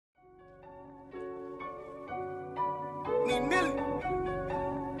need Millie.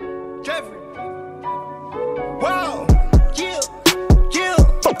 Jeffrey. Wow. Yeah.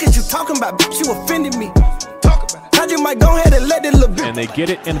 Fuck is you talking about, bitch? You offended me. Talk about it. How'd you might go ahead and let it little bit. And they get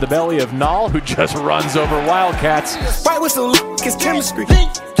it into the belly of Nall, who just runs over Wildcats. Fight with some it's chemistry.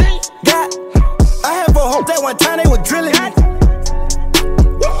 God, I had for hope that one time they were drilling me.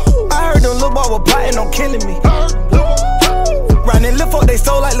 I heard them little boy were plotting on killing me. Running lift up they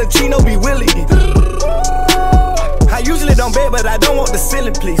soul like Lachino be willing me. I usually don't bet, but I don't want the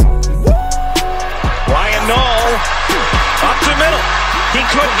ceiling, please. Ryan Nall up the middle. He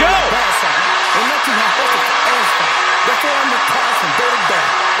could go.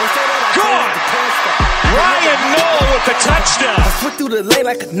 Ryan Nall with the touchdown. I switch through the lane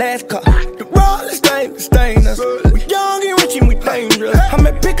like a NASCAR. The roll is stainless. We young and rich and we dangerous. I'm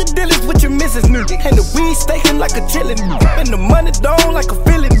at Piccadilly's with your Mrs. New. And the weed staking like a chillin'. And the money down like a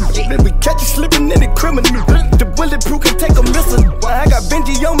feeling. Then we catch you slipping in the criminal. The bulletproof can take a missile. I got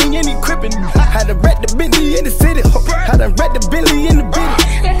Benji on me and he crippin'. Had to rat the Bentley in the city. Had to rat the Bentley in the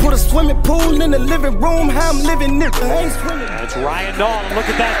Bentley. Put a swimming pool in the living room. How I'm living in. I ain't swimming. That's Ryan Nall. Look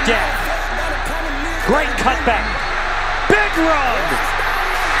at that depth. Great cutback. Big run.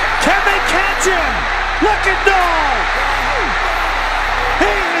 Can they catch him? Look at Nall.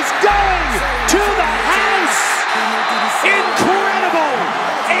 He is going to the house. Incredible.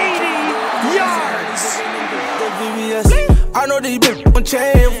 80 yards. I know that you been on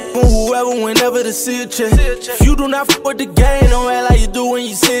chain from whoever, whenever to see a check. If you do not fuck with the game, don't act like you do when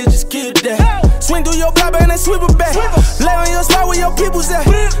you see it, just keep that. Swing through your block and then sweep it back. Lay on your spot where your people's at.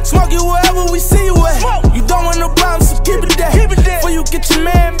 Smoke you wherever we see you at. You don't want no problems, so keep it there. Before you get your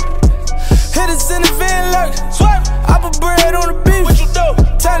man, hit us in the van lurk. I put bread on the beef. What you do?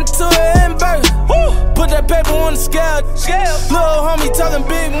 Turn it to a hamburger. Put that paper on the scale. Little homie talking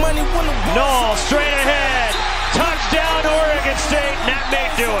big money. Nall straight ahead. Touchdown Oregon State, and that may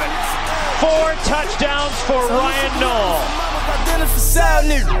do it. 4 touchdowns for Ryan Nall.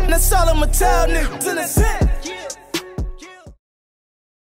 That's all I'ma tell niggas.